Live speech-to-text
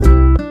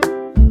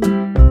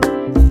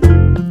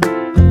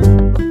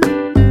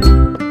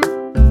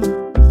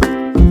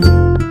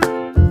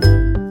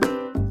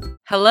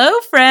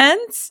Hello,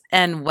 friends,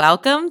 and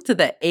welcome to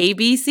the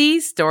ABC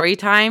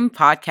Storytime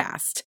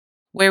Podcast,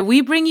 where we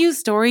bring you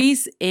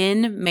stories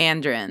in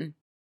Mandarin.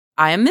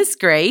 I am Miss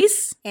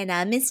Grace. And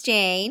I'm Miss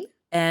Jane.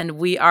 And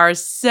we are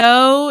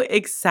so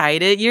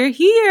excited you're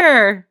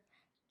here.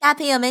 大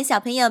朋友们、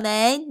小朋友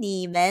们，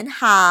你们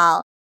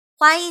好！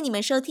欢迎你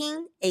们收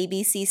听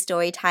ABC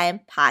Storytime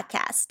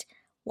Podcast。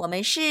我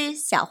们是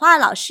小画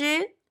老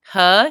师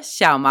和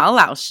小毛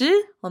老师。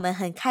我们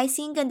很开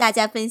心跟大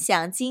家分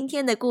享今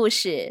天的故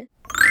事。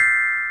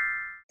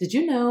Did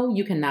you know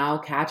you can now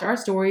catch our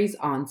stories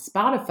on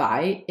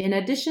Spotify in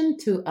addition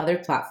to other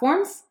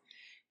platforms?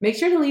 Make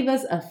sure to leave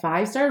us a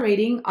 5-star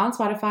rating on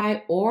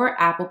Spotify or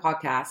Apple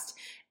Podcast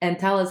and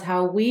tell us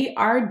how we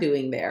are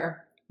doing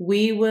there.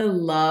 We would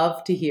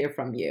love to hear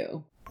from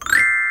you.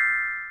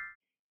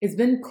 It's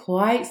been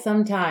quite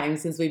some time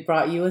since we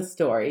brought you a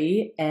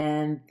story,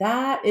 and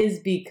that is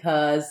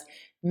because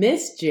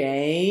Miss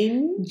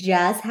Jane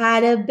just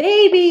had a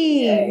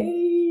baby. Yay.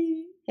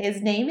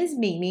 His name is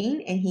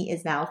Mingming, and he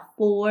is now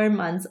 4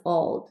 months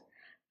old.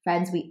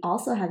 Friends, we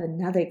also have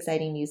another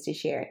exciting news to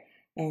share.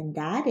 And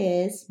that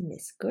is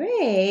Miss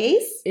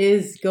Grace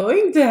is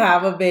going to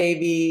have a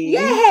baby.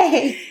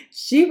 Yay!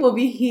 She will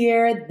be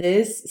here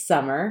this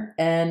summer,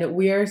 and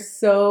we are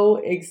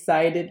so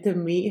excited to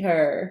meet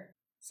her.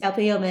 小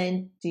朋友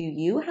们, do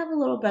you have a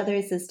little brother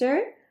or sister?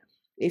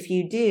 If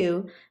you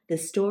do, the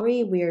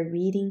story we're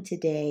reading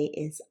today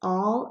is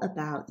all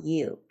about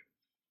you.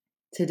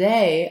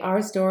 Today,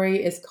 our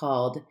story is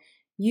called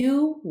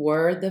You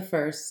Were the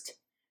First,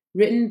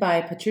 written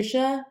by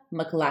Patricia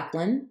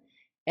McLachlan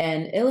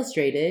and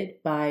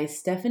illustrated by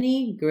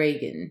Stephanie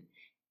Gregan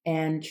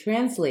and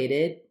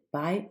translated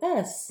by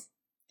us.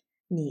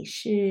 你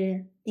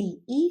是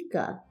第一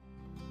个。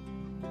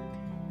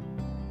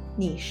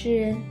你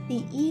是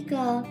第一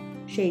个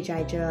睡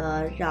在这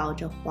绕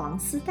着黄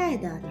丝带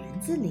的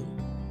篮子里。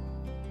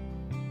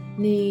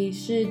你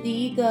是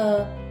第一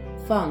个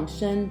放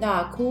声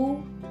大哭。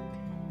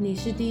你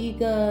是第一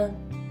个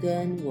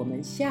跟我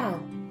们笑。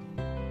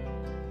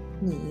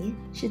你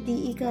是第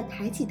一个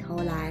抬起头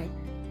来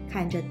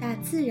看着大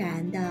自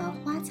然的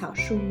花草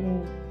树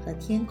木和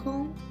天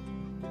空。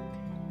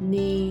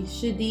你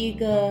是第一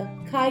个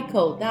开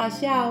口大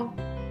笑，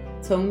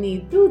从你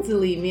肚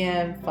子里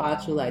面发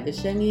出来的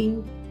声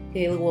音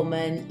给了我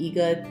们一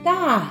个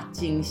大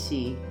惊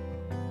喜。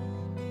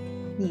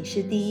你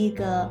是第一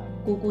个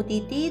咕咕滴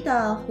滴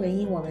地回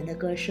应我们的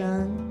歌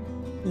声，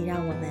你让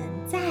我们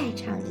再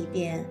唱一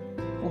遍，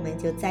我们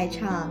就再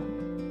唱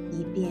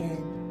一遍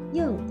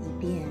又一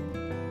遍。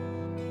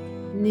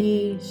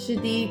你是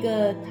第一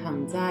个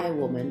躺在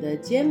我们的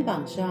肩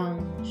膀上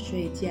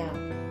睡觉。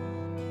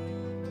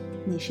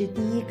你是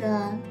第一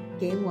个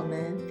给我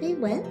们飞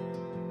吻。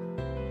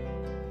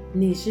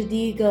你是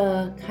第一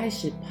个开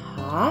始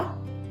爬，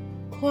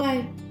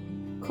快，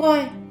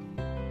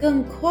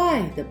更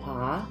快地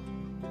爬。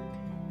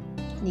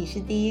你是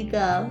第一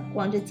个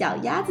光着脚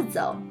丫子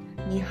走，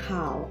你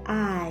好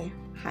爱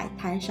海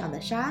滩上的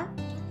沙。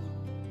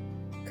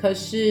可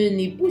是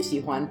你不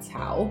喜欢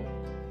草，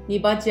你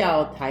把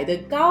脚抬得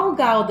高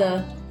高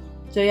的，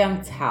这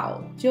样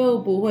草就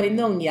不会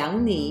弄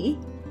痒你。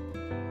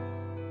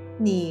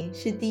你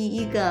是第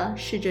一个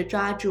试着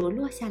抓住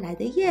落下来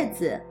的叶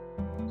子，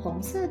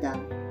红色的、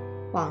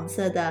黄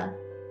色的、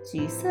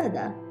橘色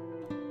的。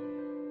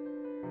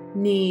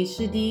你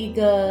是第一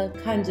个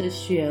看着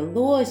雪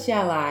落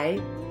下来，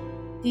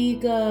第一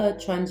个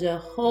穿着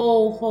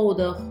厚厚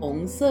的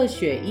红色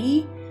雪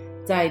衣，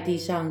在地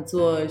上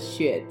做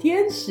雪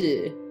天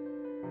使。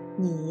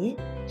你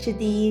是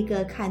第一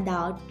个看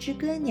到知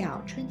更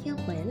鸟春天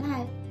回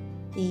来，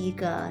第一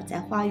个在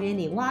花园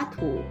里挖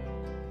土，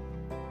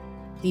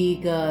第一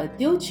个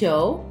丢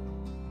球，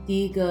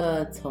第一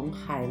个从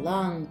海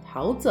浪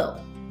逃走。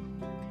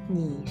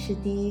你是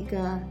第一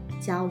个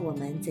教我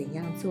们怎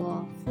样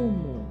做父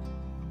母。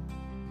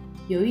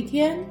有一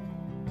天，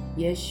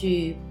也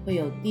许会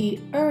有第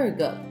2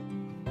个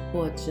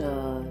或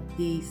者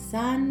第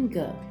3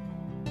个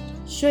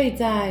睡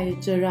在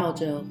这绕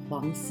着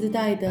黄丝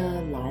带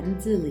的篮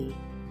子里，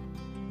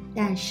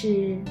但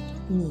是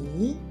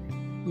你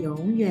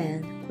永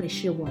远会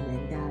是我们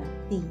的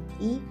第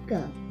一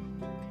个。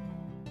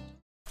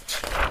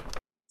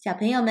小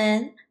朋友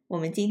们，我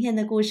们今天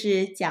的故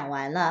事讲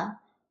完了。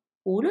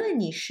无论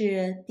你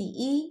是第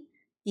1、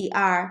第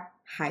2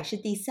还是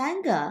第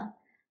3个，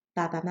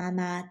爸爸妈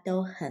妈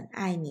都很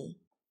爱你。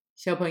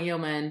小朋友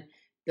们，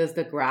 Does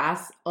the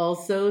grass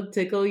also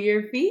tickle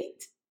your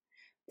feet?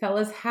 Tell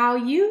us how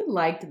you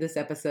liked this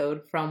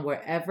episode from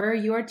wherever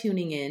you are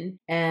tuning in,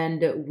 and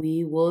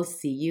we will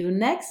see you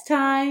next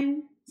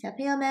time. 小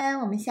朋友们，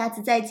我们下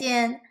次再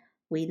见。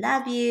We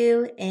love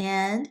you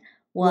and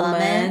我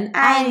们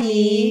爱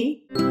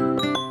你。